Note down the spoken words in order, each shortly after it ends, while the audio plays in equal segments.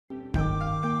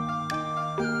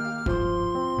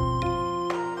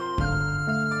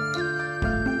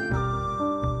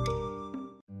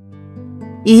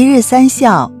一日三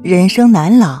笑，人生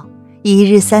难老；一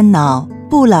日三恼，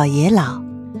不老也老。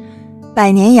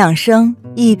百年养生，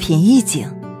一品一景。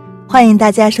欢迎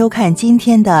大家收看今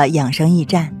天的养生驿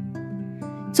站。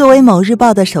作为某日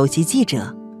报的首席记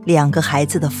者，2个孩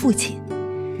子的父亲，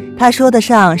他说得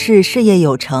上是事业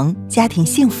有成，家庭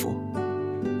幸福。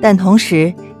但同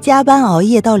时，加班熬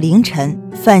夜到凌晨，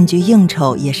饭局应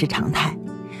酬也是常态。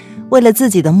为了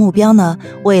自己的目标呢，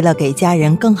为了给家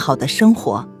人更好的生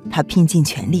活，他拼尽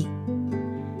全力。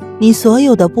你所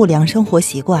有的不良生活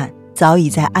习惯早已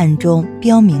在暗中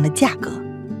标明了价格。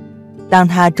当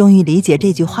他终于理解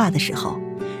这句话的时候，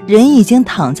人已经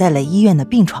躺在了医院的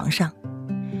病床上，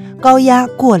高压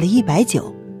过了190，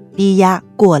低压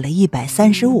过了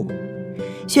135，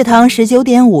血糖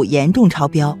19.5严重超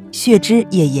标，血脂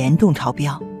也严重超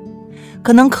标，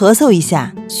可能咳嗽一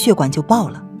下血管就爆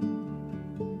了。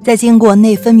在经过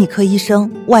内分泌科医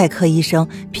生、外科医生、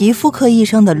皮肤科医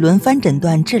生的轮番诊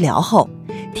断治疗后，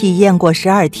体验过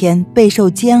12天备受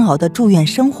煎熬的住院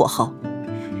生活后，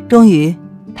终于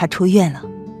他出院了。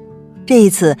这一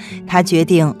次他决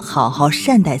定好好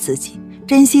善待自己，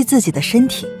珍惜自己的身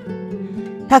体。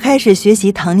他开始学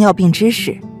习糖尿病知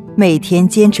识，每天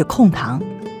坚持控糖。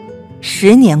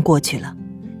10年过去了，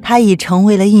他已成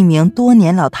为了一名多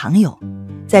年老糖友，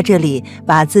在这里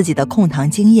把自己的控糖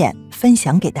经验分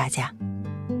享给大家。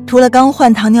除了刚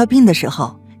患糖尿病的时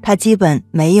候，他基本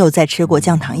没有再吃过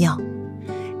降糖药。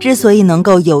之所以能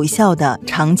够有效地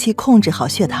长期控制好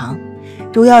血糖，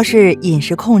主要是饮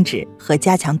食控制和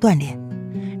加强锻炼，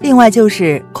另外就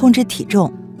是控制体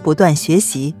重，不断学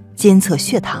习，监测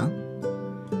血糖。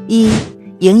1.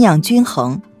 营养均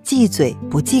衡，忌嘴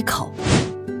不忌口。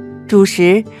主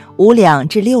食5两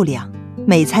至6两，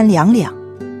每餐2两。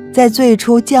在最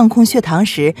初降控血糖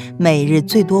时，每日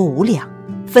最多5两，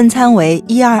分餐为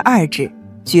1-2-2制，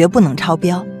绝不能超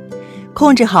标。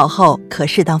控制好后可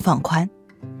适当放宽。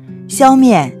削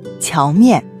面、荞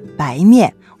面、白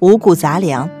面、五谷杂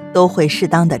粮都会适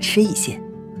当的吃一些。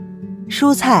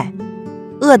蔬菜，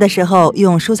饿的时候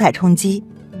用蔬菜充饥，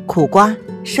苦瓜、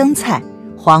生菜、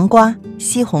黄瓜、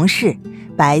西红柿、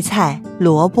白菜、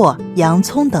萝卜、洋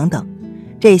葱等等，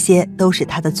这些都是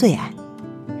他的最爱。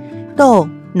豆、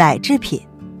奶制品，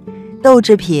豆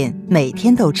制品每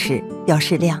天都吃，要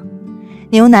适量。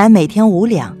牛奶每天5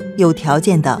两，有条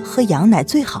件的喝羊奶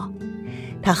最好。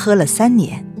他喝了3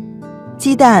年。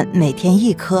鸡蛋每天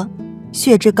1颗，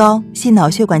血脂高、心脑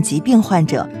血管疾病患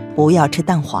者不要吃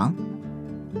蛋黄。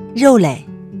肉类，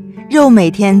肉每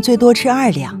天最多吃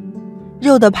2两，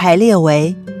肉的排列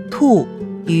为兔、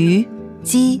鱼、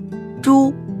鸡、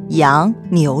猪、羊、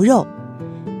牛肉。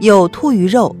有兔鱼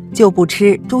肉就不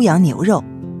吃猪羊牛肉，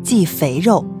忌肥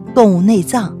肉、动物内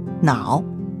脏、脑。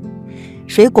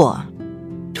水果，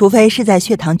除非是在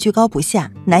血糖居高不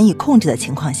下、难以控制的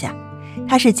情况下，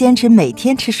他是坚持每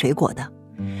天吃水果的，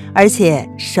而且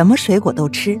什么水果都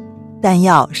吃，但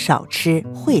要少吃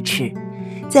会吃，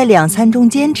在2餐中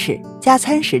坚持，加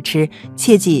餐时吃，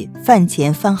切忌饭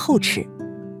前饭后吃。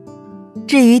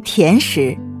至于甜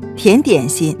食、甜点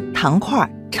心、糖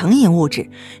块、成瘾物质，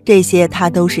这些他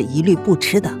都是一律不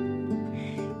吃的。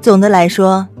总的来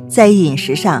说，在饮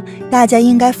食上，大家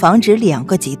应该防止2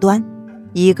个极端，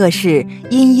一个是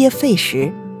因噎废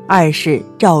食，2是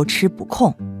照吃不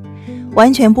控。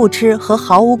完全不吃和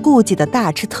毫无顾忌的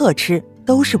大吃特吃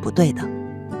都是不对的。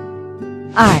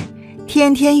2.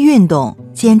 天天运动，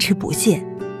坚持不懈。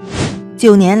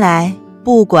9年来，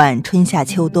不管春夏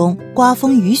秋冬，刮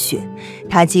风雨雪，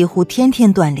他几乎天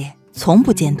天锻炼，从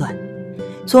不间断。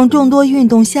从众多运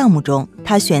动项目中，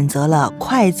他选择了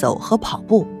快走和跑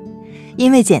步，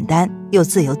因为简单又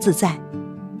自由自在。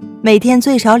每天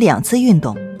最少2次运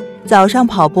动，早上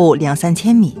跑步2-3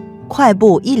千米，快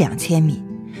步1-2千米，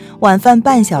晚饭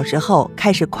半小时后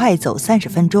开始快走30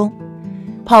分钟。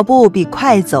跑步比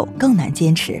快走更难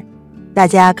坚持，大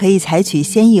家可以采取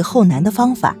先易后难的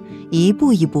方法，一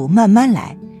步一步慢慢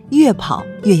来，越跑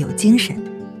越有精神。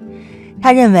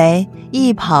他认为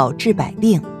一跑治百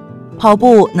病，跑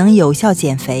步能有效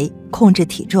减肥、控制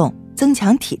体重、增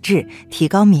强体质、提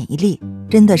高免疫力，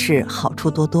真的是好处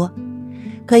多多。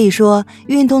可以说，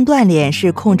运动锻炼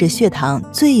是控制血糖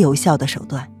最有效的手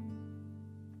段。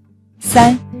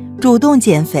3. 主动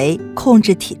减肥，控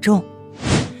制体重。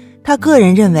他个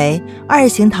人认为，2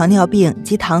型糖尿病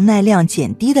及糖耐量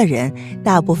减低的人，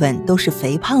大部分都是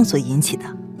肥胖所引起的，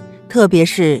特别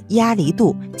是鸭梨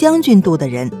肚、将军肚的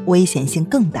人危险性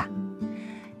更大。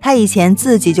他以前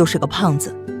自己就是个胖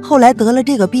子，后来得了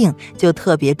这个病，就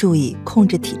特别注意控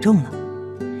制体重了。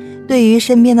对于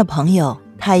身边的朋友，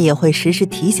他也会时时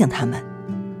提醒他们。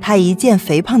他一见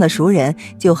肥胖的熟人，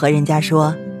就和人家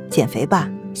说：减肥吧，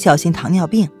小心糖尿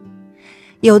病。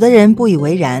有的人不以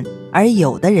为然，而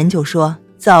有的人就说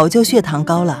早就血糖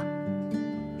高了。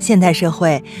现代社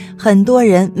会，很多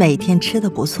人每天吃得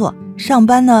不错，上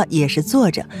班呢也是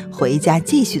坐着，回家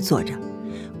继续坐着，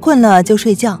困了就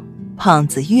睡觉，胖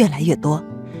子越来越多，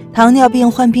糖尿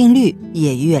病患病率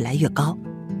也越来越高。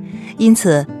因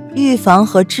此，预防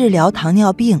和治疗糖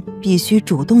尿病必须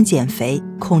主动减肥，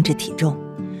控制体重。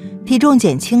体重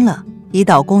减轻了，胰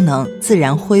岛功能自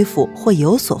然恢复或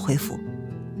有所恢复。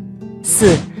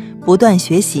4. 不断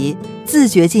学习，自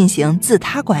觉进行自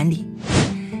他管理。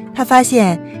他发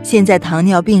现现在糖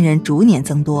尿病人逐年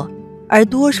增多，而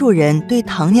多数人对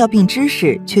糖尿病知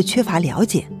识却缺乏了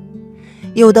解。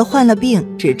有的患了病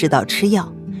只知道吃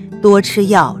药，多吃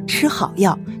药吃好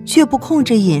药，却不控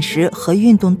制饮食和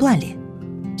运动锻炼，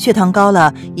血糖高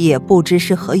了也不知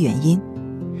是何原因。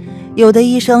有的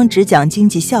医生只讲经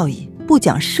济效益，不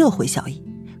讲社会效益，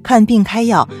看病开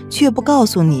药却不告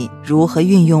诉你如何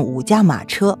运用5驾马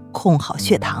车控好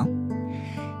血糖。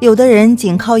有的人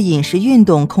仅靠饮食运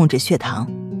动控制血糖，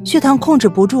血糖控制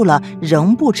不住了，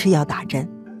仍不吃药打针。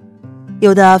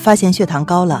有的发现血糖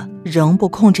高了，仍不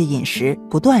控制饮食，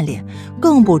不锻炼，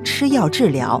更不吃药治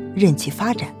疗，任其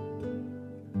发展。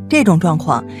这种状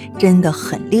况真的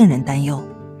很令人担忧。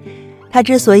他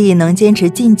之所以能坚持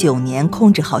近9年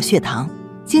控制好血糖，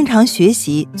经常学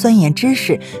习钻研知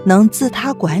识，能自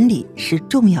他管理是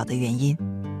重要的原因。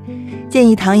建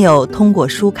议糖友通过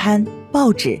书刊、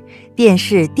报纸、电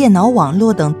视、电脑网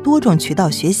络等多种渠道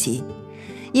学习，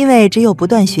因为只有不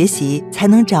断学习，才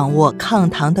能掌握抗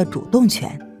糖的主动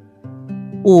权。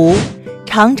5.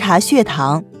 常查血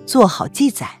糖，做好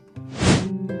记载。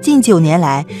近9年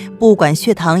来，不管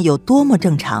血糖有多么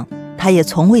正常，他也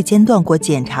从未间断过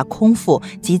检查空腹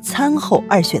及餐后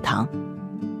2血糖，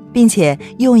并且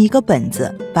用一个本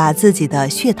子把自己的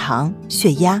血糖、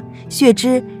血压、血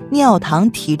脂、尿糖、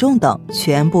体重等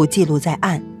全部记录在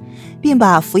案，并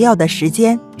把服药的时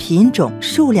间、品种、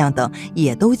数量等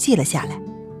也都记了下来。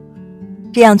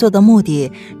这样做的目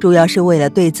的主要是为了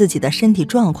对自己的身体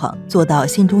状况做到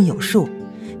心中有数，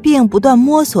并不断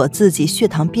摸索自己血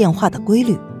糖变化的规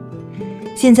律。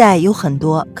现在有很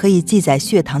多可以记载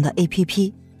血糖的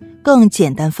APP， 更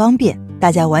简单方便，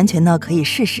大家完全可以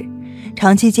试试。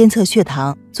长期监测血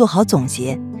糖，做好总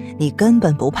结，你根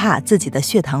本不怕自己的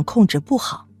血糖控制不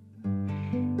好。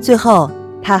最后，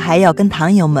他还要跟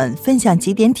糖友们分享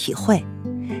几点体会，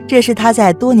这是他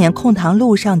在多年控糖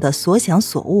路上的所想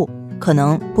所悟，可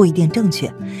能不一定正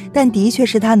确，但的确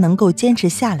是他能够坚持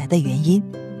下来的原因。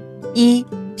1.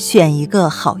 选一个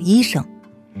好医生。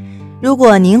如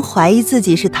果您怀疑自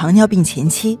己是糖尿病前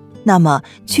期，那么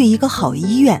去一个好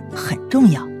医院很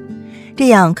重要，这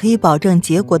样可以保证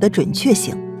结果的准确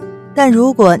性。但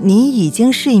如果您已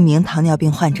经是一名糖尿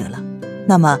病患者了，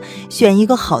那么选一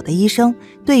个好的医生，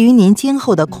对于您今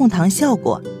后的控糖效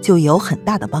果就有很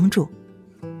大的帮助。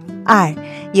2.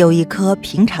 有一颗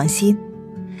平常心。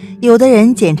有的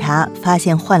人检查发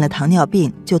现患了糖尿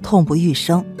病就痛不欲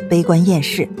生，悲观厌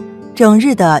世，整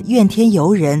日的怨天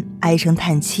尤人，唉声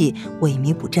叹气，萎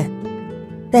靡不振。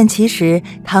但其实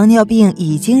糖尿病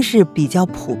已经是比较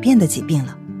普遍的疾病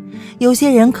了，有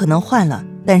些人可能患了，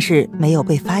但是没有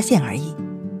被发现而已。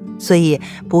所以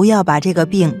不要把这个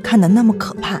病看得那么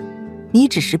可怕，你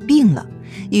只是病了，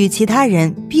与其他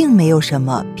人并没有什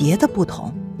么别的不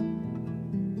同。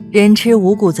人吃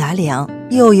五谷杂粮，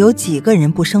又有几个人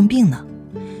不生病呢？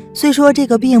虽说这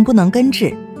个病不能根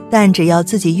治，但只要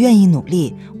自己愿意努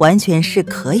力，完全是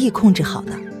可以控制好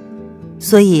的。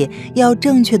所以要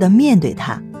正确的面对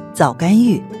它，早干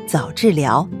预、早治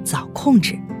疗、早控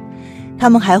制。他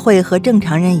们还会和正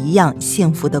常人一样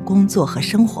幸福的工作和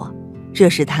生活，这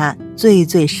是他最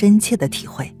最深切的体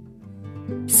会。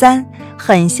3.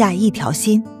 狠下一条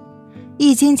心。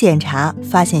一经检查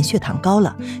发现血糖高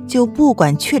了，就不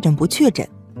管确诊不确诊，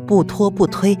不拖不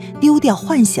推，丢掉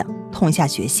幻想，痛下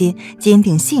决心，坚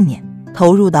定信念，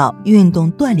投入到运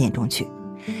动锻炼中去，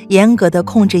严格的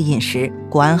控制饮食，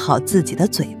管好自己的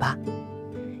嘴巴。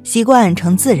习惯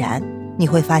成自然，你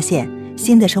会发现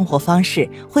新的生活方式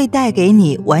会带给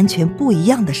你完全不一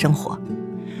样的生活。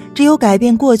只有改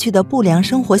变过去的不良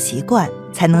生活习惯，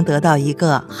才能得到一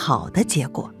个好的结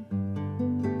果。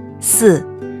4.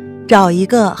 找一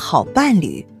个好伴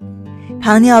侣。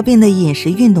糖尿病的饮食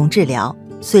运动治疗，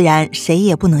虽然谁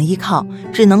也不能依靠，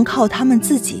只能靠他们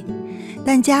自己，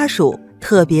但家属，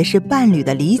特别是伴侣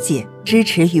的理解、支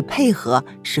持与配合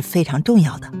是非常重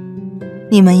要的。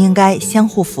你们应该相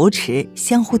互扶持，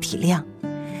相互体谅，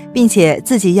并且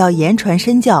自己要言传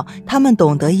身教，他们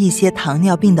懂得一些糖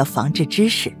尿病的防治知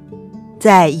识，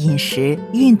在饮食、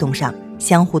运动上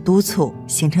相互督促，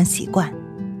形成习惯。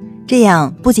这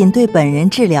样不仅对本人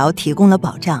治疗提供了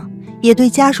保障，也对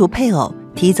家属配偶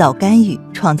提早干预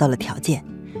创造了条件，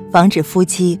防止夫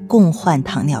妻共患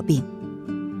糖尿病。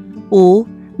5.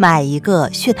 买一个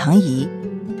血糖仪。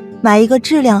买一个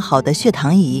质量好的血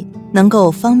糖仪，能够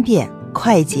方便、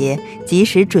快捷、及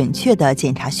时准确地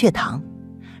检查血糖。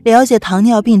了解糖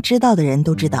尿病之道的人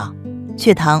都知道，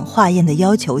血糖化验的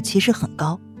要求其实很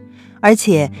高，而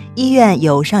且医院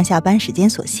有上下班时间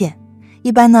所限，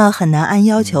一般呢很难按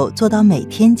要求做到每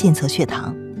天监测血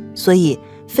糖，所以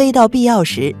非到必要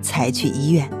时才去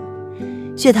医院。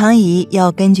血糖仪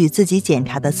要根据自己检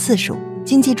查的次数、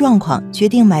经济状况决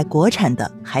定买国产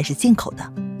的还是进口的。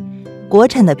国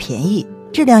产的便宜，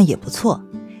质量也不错，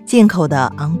进口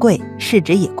的昂贵，市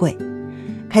值也贵。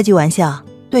开句玩笑，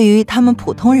对于他们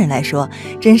普通人来说，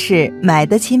真是买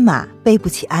得起马，背不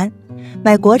起鞍。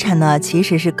买国产呢，其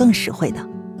实是更实惠的。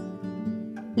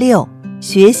6.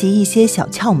 学习一些小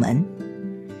窍门。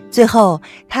最后，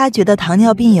他觉得糖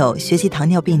尿病友学习糖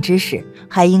尿病知识，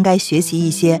还应该学习一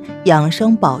些养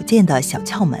生保健的小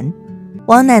窍门。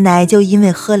王奶奶就因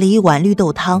为喝了一碗绿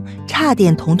豆汤，差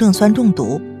点酮症酸中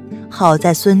毒。好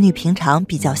在孙女平常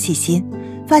比较细心，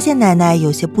发现奶奶有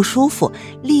些不舒服，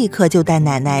立刻就带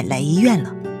奶奶来医院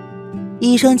了。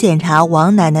医生检查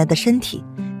王奶奶的身体，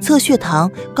测血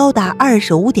糖高达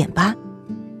 25.8，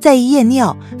 再一验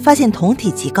尿发现酮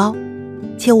体极高，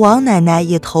且王奶奶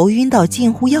也头晕到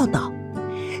近乎要倒。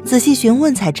仔细询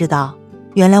问才知道，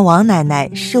原来王奶奶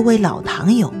是位老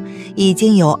糖友，已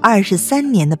经有23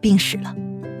年的病史了，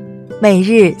每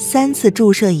日3次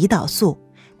注射胰岛素，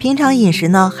平常饮食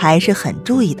呢还是很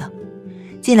注意的。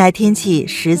近来天气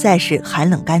实在是寒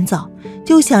冷干燥，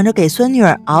就想着给孙女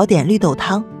儿熬点绿豆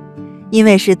汤，因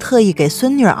为是特意给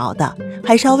孙女儿熬的，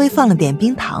还稍微放了点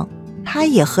冰糖，她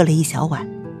也喝了一小碗。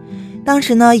当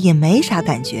时呢也没啥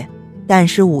感觉，但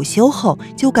是午休后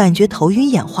就感觉头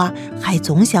晕眼花，还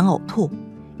总想呕吐，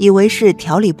以为是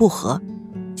调理不合。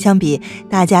相比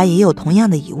大家也有同样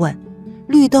的疑问，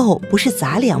绿豆不是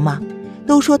杂粮吗？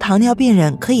都说糖尿病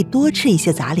人可以多吃一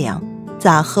些杂粮，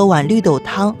咋喝碗绿豆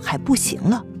汤还不行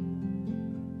了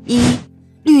？1.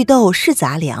 绿豆是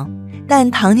杂粮，但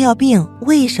糖尿病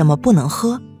为什么不能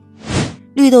喝？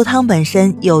绿豆汤本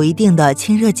身有一定的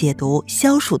清热解毒、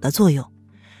消暑的作用，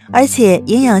而且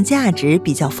营养价值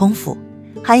比较丰富，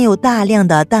含有大量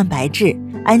的蛋白质、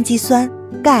氨基酸、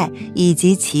钙以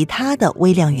及其他的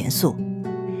微量元素。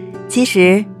其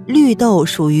实绿豆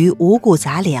属于五谷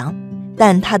杂粮，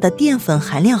但它的淀粉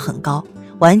含量很高，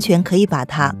完全可以把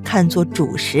它看作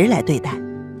主食来对待。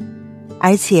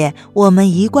而且我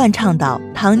们一贯倡导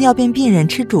糖尿病病人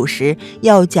吃主食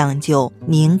要讲究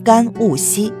宁干勿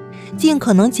稀，尽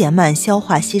可能减慢消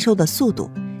化吸收的速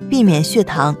度，避免血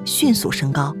糖迅速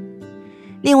升高。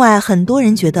另外，很多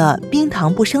人觉得冰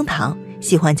糖不升糖，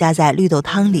喜欢加在绿豆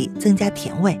汤里增加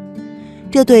甜味，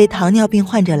这对糖尿病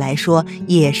患者来说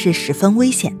也是十分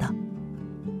危险的。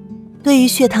对于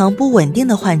血糖不稳定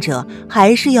的患者，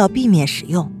还是要避免使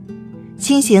用。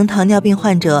轻型糖尿病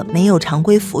患者没有常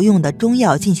规服用的中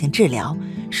药进行治疗，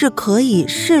是可以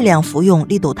适量服用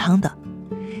绿豆汤的，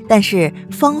但是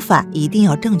方法一定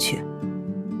要正确。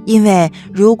因为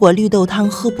如果绿豆汤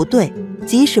喝不对，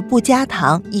即使不加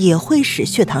糖也会使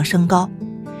血糖升高。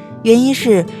原因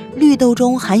是绿豆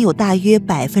中含有大约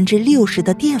 60%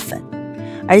 的淀粉，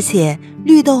而且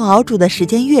绿豆熬煮的时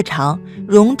间越长，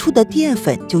溶出的淀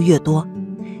粉就越多。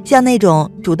像那种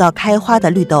煮到开花的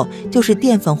绿豆，就是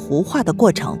淀粉糊化的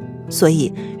过程，所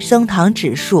以升糖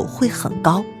指数会很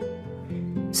高。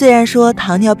虽然说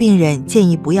糖尿病人建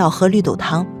议不要喝绿豆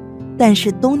汤，但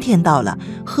是冬天到了，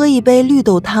喝一杯绿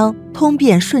豆汤通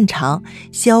便顺肠，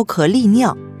消渴利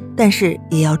尿，但是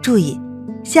也要注意，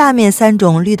下面3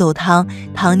种绿豆汤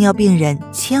糖尿病人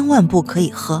千万不可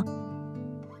以喝。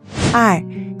2.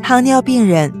 糖尿病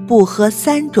人不喝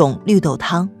3种绿豆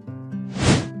汤。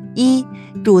1.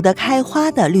 煮得开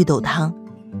花的绿豆汤。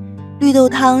绿豆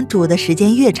汤煮的时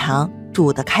间越长，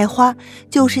煮得开花，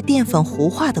就是淀粉糊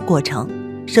化的过程，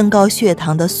升高血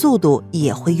糖的速度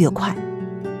也会越快。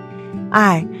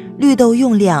2. 绿豆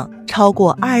用量超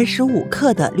过25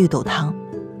克的绿豆汤。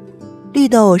绿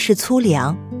豆是粗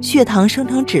粮，血糖生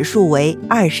成指数为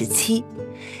27，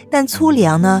但粗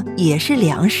粮呢也是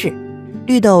粮食。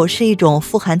绿豆是一种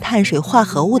富含碳水化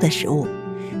合物的食物，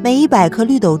每100克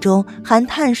绿豆中含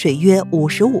碳水约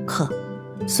55克，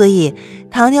所以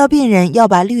糖尿病人要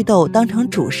把绿豆当成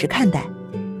主食看待，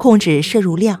控制摄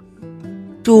入量。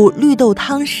煮绿豆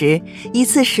汤时，一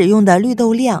次使用的绿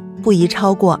豆量不宜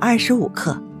超过25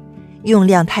克，用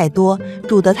量太多，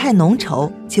煮得太浓稠，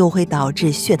就会导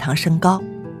致血糖升高。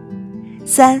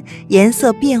3. 颜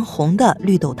色变红的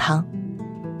绿豆汤。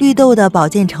绿豆的保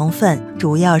健成分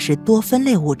主要是多酚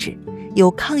类物质，有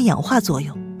抗氧化作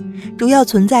用，主要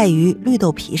存在于绿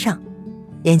豆皮上。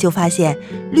研究发现，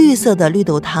绿色的绿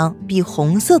豆汤比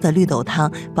红色的绿豆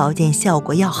汤保健效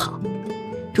果要好。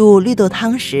煮绿豆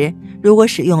汤时，如果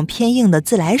使用偏硬的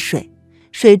自来水，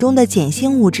水中的碱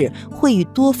性物质会与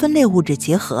多酚类物质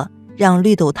结合，让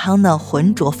绿豆汤呢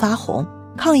浑浊发红，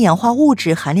抗氧化物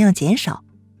质含量减少。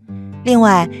另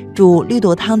外，煮绿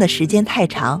豆汤的时间太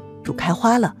长，煮开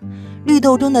花了，绿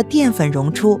豆中的淀粉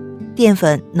溶出，淀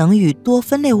粉能与多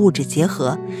酚类物质结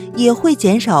合，也会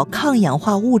减少抗氧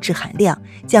化物质含量，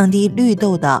降低绿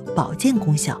豆的保健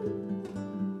功效。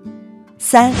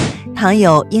3. 糖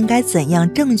友应该怎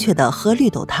样正确的喝绿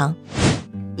豆汤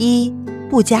？1.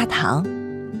 不加糖。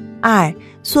2.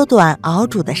 缩短熬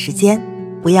煮的时间，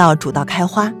不要煮到开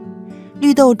花。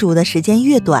绿豆煮的时间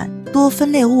越短，多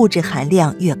酚类物质含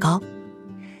量越高。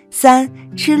3.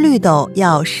 吃绿豆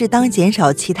要适当减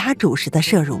少其他主食的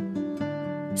摄入。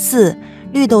4.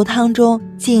 绿豆汤中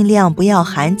尽量不要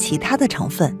含其他的成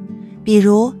分，比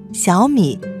如小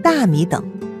米、大米等。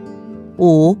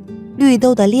5. 绿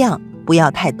豆的量不要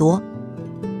太多。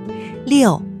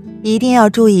6. 一定要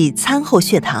注意餐后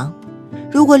血糖。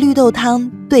如果绿豆汤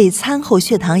对餐后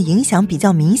血糖影响比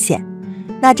较明显，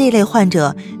那这类患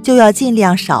者就要尽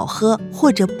量少喝或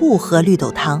者不喝绿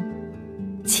豆汤。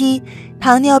7.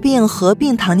 糖尿病合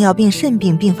并糖尿病肾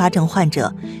病并发症患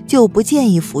者就不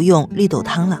建议服用绿豆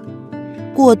汤了。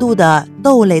过度的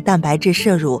豆类蛋白质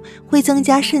摄入会增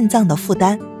加肾脏的负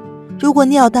担。如果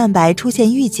尿蛋白出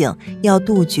现预警，要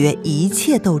杜绝一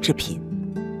切豆制品。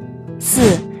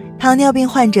4. 糖尿病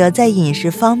患者在饮食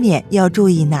方面要注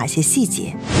意哪些细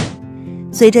节？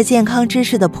随着健康知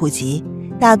识的普及，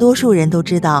大多数人都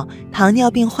知道糖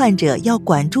尿病患者要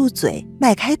管住嘴，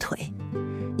迈开腿。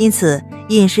因此，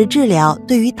饮食治疗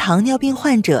对于糖尿病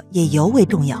患者也尤为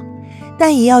重要，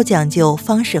但也要讲究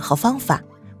方式和方法，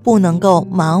不能够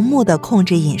盲目的控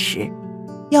制饮食，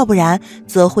要不然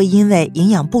则会因为营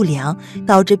养不良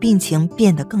导致病情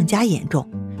变得更加严重，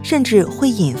甚至会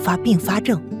引发并发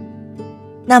症。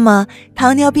那么，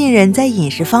糖尿病人在饮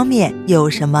食方面有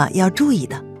什么要注意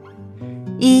的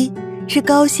？1. 吃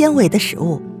高纤维的食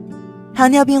物。糖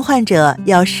尿病患者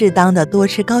要适当的多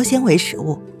吃高纤维食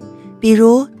物，比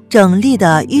如整粒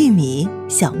的玉米、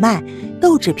小麦、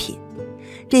豆制品。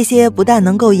这些不但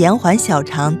能够延缓小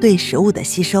肠对食物的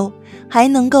吸收，还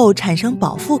能够产生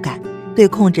饱腹感，对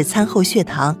控制餐后血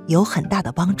糖有很大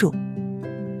的帮助。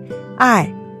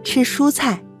2. 吃蔬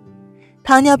菜。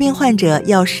糖尿病患者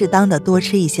要适当的多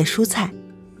吃一些蔬菜，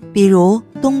比如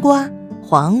冬瓜、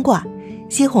黄瓜、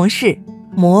西红柿、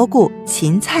蘑菇、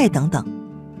芹菜等等。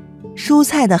蔬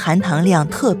菜的含糖量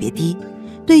特别低，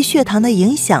对血糖的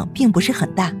影响并不是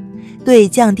很大，对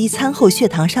降低餐后血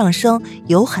糖上升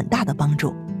有很大的帮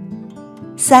助。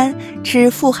3. 吃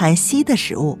富含硒的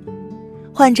食物。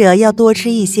患者要多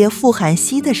吃一些富含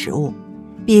硒的食物，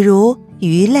比如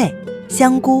鱼类、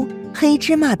香菇、黑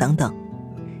芝麻等等。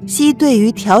硒对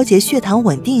于调节血糖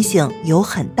稳定性有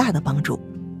很大的帮助。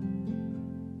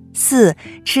4.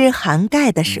 吃含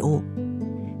钙的食物。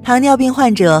糖尿病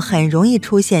患者很容易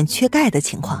出现缺钙的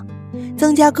情况，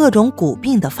增加各种骨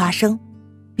病的发生，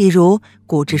比如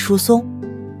骨质疏松。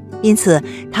因此，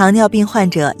糖尿病患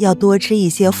者要多吃一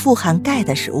些富含钙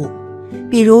的食物，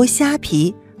比如虾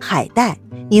皮、海带、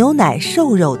牛奶、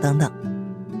瘦肉等等。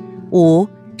5.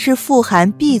 吃富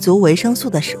含 B 族维生素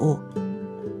的食物。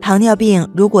糖尿病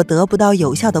如果得不到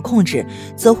有效的控制，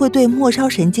则会对末梢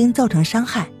神经造成伤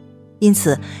害。因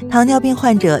此，糖尿病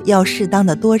患者要适当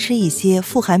的多吃一些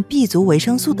富含 B 族维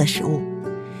生素的食物，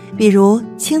比如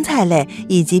青菜类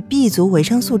以及 B 族维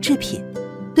生素制品，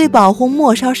对保护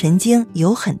末梢神经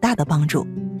有很大的帮助，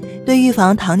对预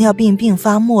防糖尿病并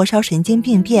发末梢神经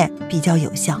病变比较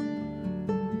有效。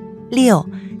6.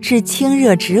 吃清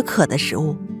热止渴的食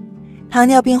物。糖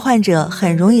尿病患者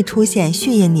很容易出现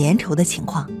血液粘稠的情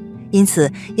况，因此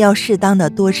要适当的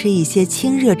多吃一些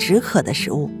清热止渴的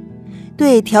食物，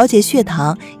对调节血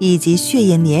糖以及血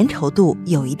液粘稠度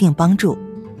有一定帮助，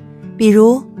比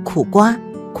如苦瓜、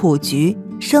苦菊、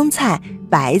生菜、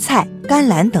白菜、甘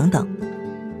蓝等等。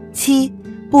7.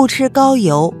 不吃高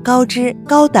油、高脂、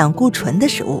高胆固醇的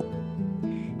食物。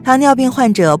糖尿病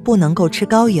患者不能够吃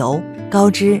高油、高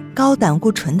脂、高胆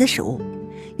固醇的食物，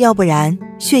要不然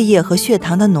血液和血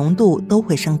糖的浓度都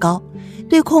会升高，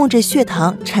对控制血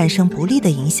糖产生不利的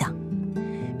影响，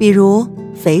比如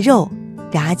肥肉、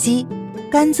炸鸡、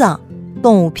肝脏、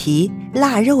动物皮、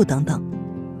腊肉等等。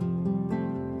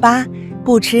8.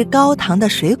 不吃高糖的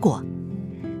水果。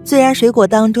虽然水果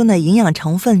当中的营养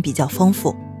成分比较丰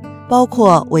富，包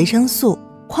括维生素、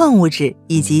矿物质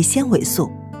以及纤维素，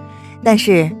但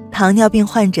是糖尿病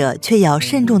患者却要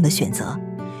慎重的选择，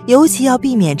尤其要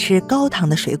避免吃高糖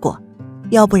的水果。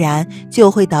要不然就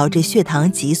会导致血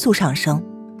糖急速上升，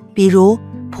比如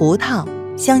葡萄、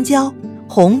香蕉、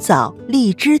红枣、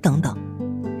荔枝等等。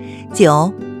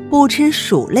9. 不吃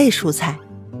薯类蔬菜。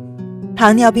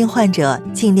糖尿病患者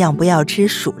尽量不要吃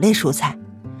薯类蔬菜，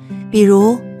比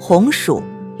如红薯、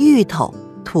芋头、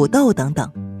土豆等等。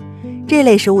这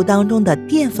类食物当中的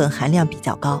淀粉含量比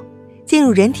较高，进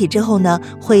入人体之后呢，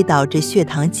会导致血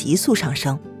糖急速上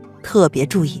升。特别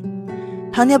注意，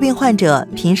糖尿病患者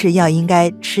平时应该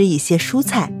吃一些蔬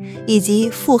菜，以及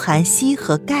富含硒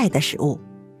和钙的食物。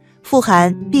富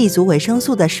含 B 族维生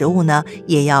素的食物呢，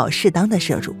也要适当的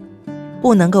摄入。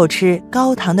不能够吃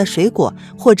高糖的水果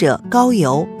或者高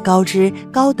油、高脂、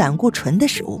高胆固醇的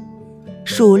食物。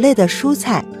薯类的蔬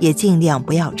菜也尽量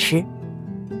不要吃。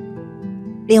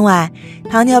另外，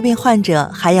糖尿病患者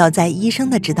还要在医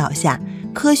生的指导下，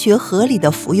科学合理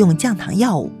的服用降糖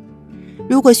药物。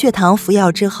如果血糖服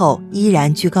药之后依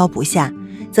然居高不下，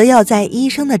则要在医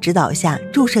生的指导下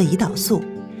注射胰岛素，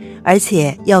而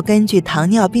且要根据糖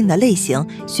尿病的类型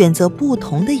选择不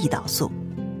同的胰岛素。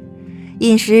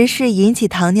饮食是引起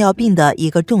糖尿病的一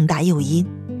个重大诱因，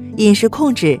饮食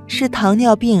控制是糖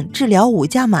尿病治疗5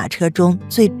驾马车中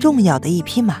最重要的一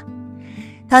匹马。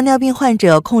糖尿病患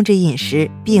者控制饮食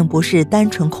并不是单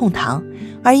纯控糖，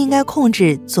而应该控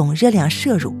制总热量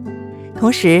摄入，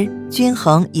同时均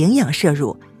衡营养摄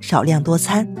入，少量多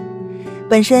餐。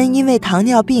本身因为糖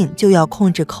尿病就要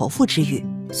控制口腹之欲，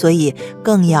所以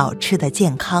更要吃得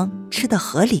健康，吃得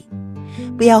合理。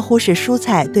不要忽视蔬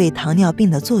菜对糖尿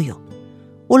病的作用。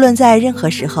无论在任何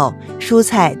时候，蔬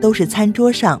菜都是餐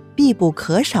桌上必不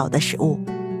可少的食物。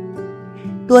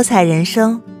多彩人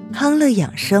生，康乐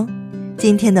养生，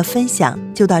今天的分享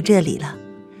就到这里了。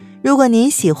如果您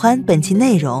喜欢本期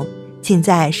内容，请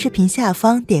在视频下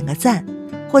方点个赞，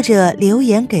或者留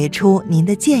言给出您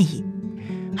的建议。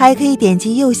还可以点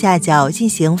击右下角进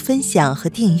行分享和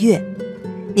订阅。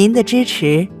您的支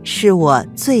持是我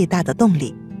最大的动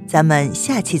力。咱们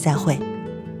下期再会。